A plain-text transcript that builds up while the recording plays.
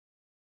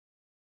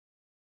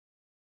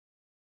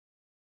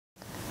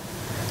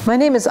My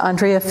name is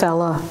Andrea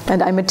Fella,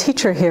 and I'm a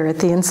teacher here at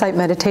the Insight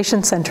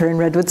Meditation Center in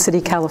Redwood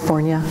City,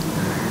 California.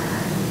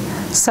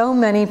 So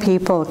many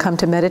people come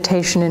to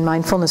meditation and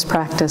mindfulness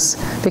practice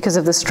because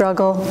of the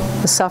struggle,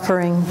 the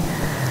suffering,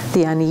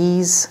 the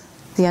unease,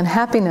 the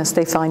unhappiness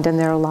they find in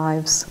their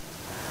lives.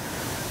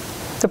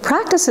 The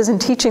practices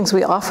and teachings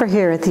we offer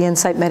here at the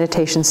Insight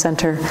Meditation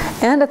Center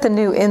and at the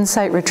new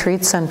Insight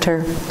Retreat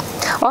Center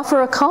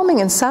offer a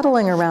calming and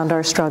settling around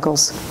our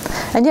struggles,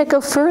 and yet go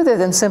further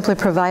than simply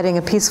providing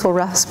a peaceful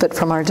respite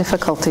from our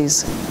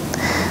difficulties.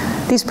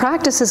 These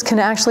practices can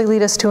actually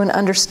lead us to an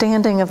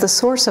understanding of the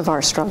source of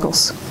our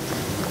struggles.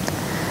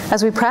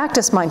 As we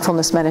practice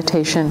mindfulness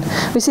meditation,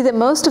 we see that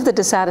most of the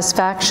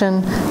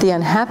dissatisfaction, the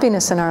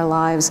unhappiness in our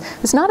lives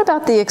is not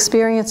about the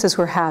experiences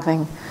we're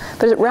having,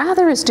 but it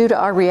rather is due to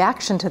our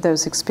reaction to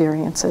those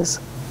experiences.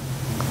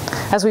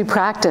 As we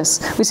practice,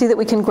 we see that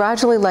we can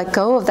gradually let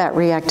go of that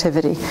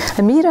reactivity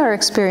and meet our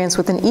experience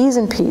with an ease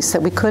and peace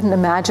that we couldn't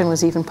imagine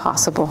was even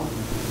possible.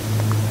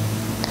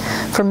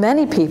 For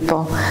many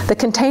people, the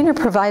container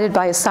provided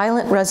by a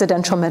silent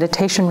residential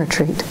meditation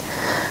retreat,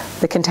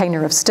 the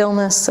container of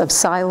stillness, of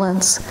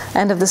silence,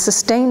 and of the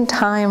sustained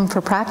time for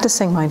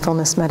practicing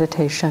mindfulness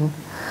meditation,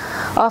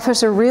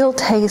 offers a real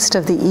taste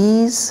of the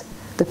ease,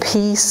 the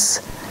peace,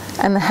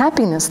 and the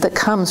happiness that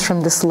comes from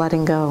this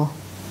letting go.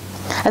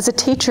 As a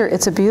teacher,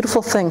 it's a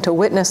beautiful thing to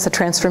witness the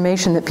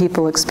transformation that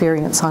people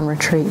experience on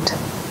retreat.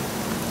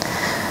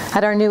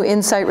 At our new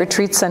Insight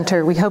Retreat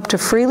Center, we hope to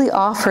freely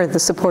offer the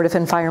supportive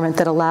environment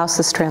that allows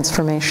this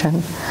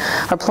transformation.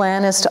 Our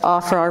plan is to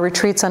offer our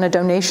retreats on a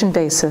donation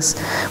basis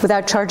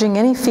without charging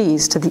any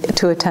fees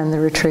to attend the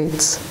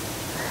retreats.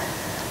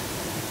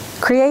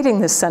 Creating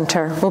this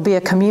center will be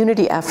a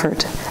community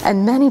effort,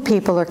 and many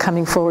people are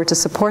coming forward to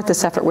support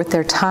this effort with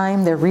their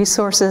time, their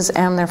resources,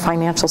 and their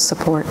financial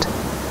support.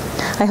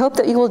 I hope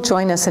that you will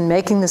join us in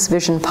making this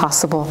vision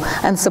possible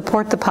and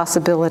support the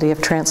possibility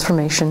of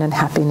transformation and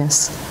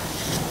happiness.